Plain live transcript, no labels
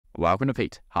Welcome to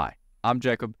Piet. Hi, I'm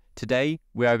Jacob. Today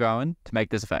we are going to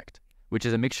make this effect, which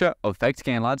is a mixture of fake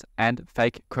scanlines and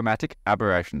fake chromatic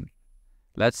aberration.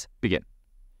 Let's begin.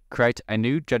 Create a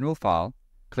new general file,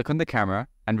 click on the camera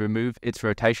and remove its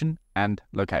rotation and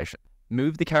location.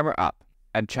 Move the camera up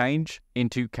and change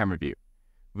into camera view.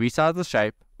 Resize the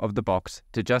shape of the box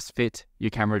to just fit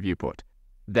your camera viewport.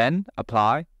 Then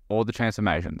apply all the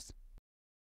transformations.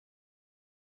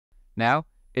 Now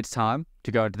it's time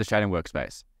to go into the shading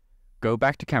workspace. Go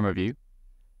back to camera view,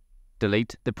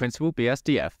 delete the principal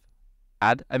BSDF,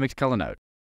 add a mixed color node.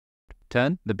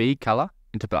 Turn the B color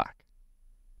into black.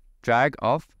 Drag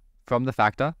off from the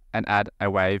factor and add a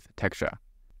wave texture.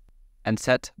 And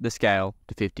set the scale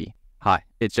to 50. Hi,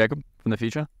 it's Jacob from the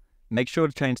future. Make sure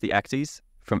to change the axes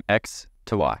from X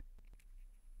to Y.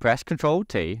 Press Ctrl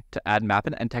T to add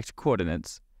mapping and text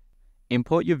coordinates.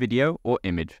 Import your video or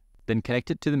image, then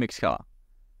connect it to the mixed color.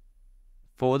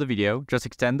 For the video, just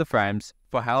extend the frames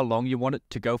for how long you want it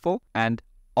to go for and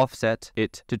offset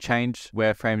it to change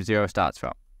where frame 0 starts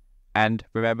from. And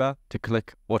remember to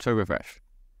click auto refresh.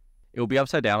 It will be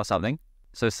upside down or something,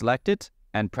 so select it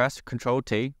and press Ctrl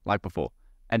T like before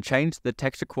and change the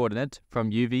texture coordinate from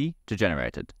UV to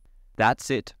generated. That's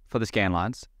it for the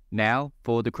scanlines. Now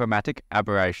for the chromatic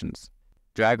aberrations.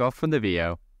 Drag off from the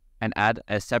video and add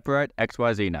a separate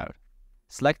XYZ node.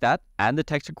 Select that and the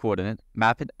texture coordinate,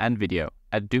 map it and video,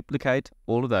 and duplicate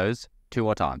all of those 2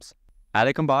 more times. Add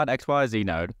a combined XYZ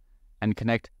node and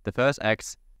connect the first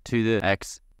X to the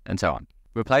X and so on.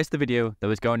 Replace the video that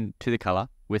was going to the color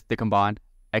with the combined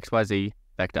XYZ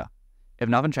vector. If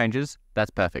nothing changes,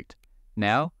 that's perfect.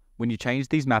 Now, when you change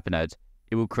these mapper nodes,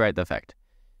 it will create the effect.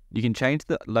 You can change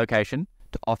the location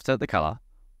to offset the color,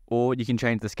 or you can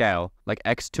change the scale, like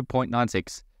X to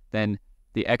 0.96, then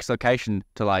the X location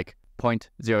to like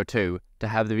 0.02 to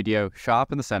have the video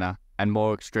sharp in the center and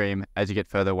more extreme as you get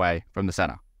further away from the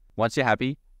center. Once you're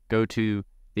happy, go to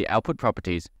the output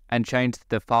properties and change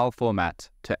the file format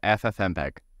to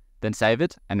FFmpeg. Then save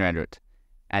it and render it,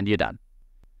 and you're done.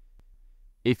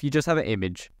 If you just have an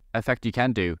image, effect you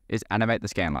can do is animate the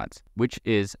scanlines, which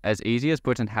is as easy as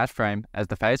putting hash frame as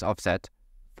the phase offset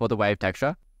for the wave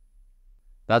texture.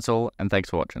 That's all, and thanks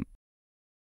for watching.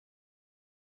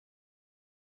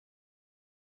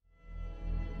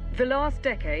 The last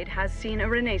decade has seen a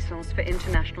renaissance for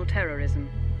international terrorism.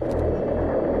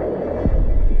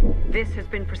 This has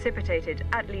been precipitated,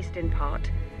 at least in part,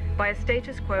 by a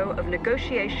status quo of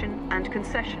negotiation and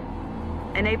concession,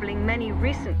 enabling many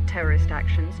recent terrorist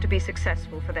actions to be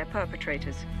successful for their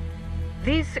perpetrators.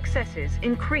 These successes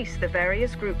increase the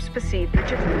various groups' perceived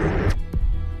legitimacy.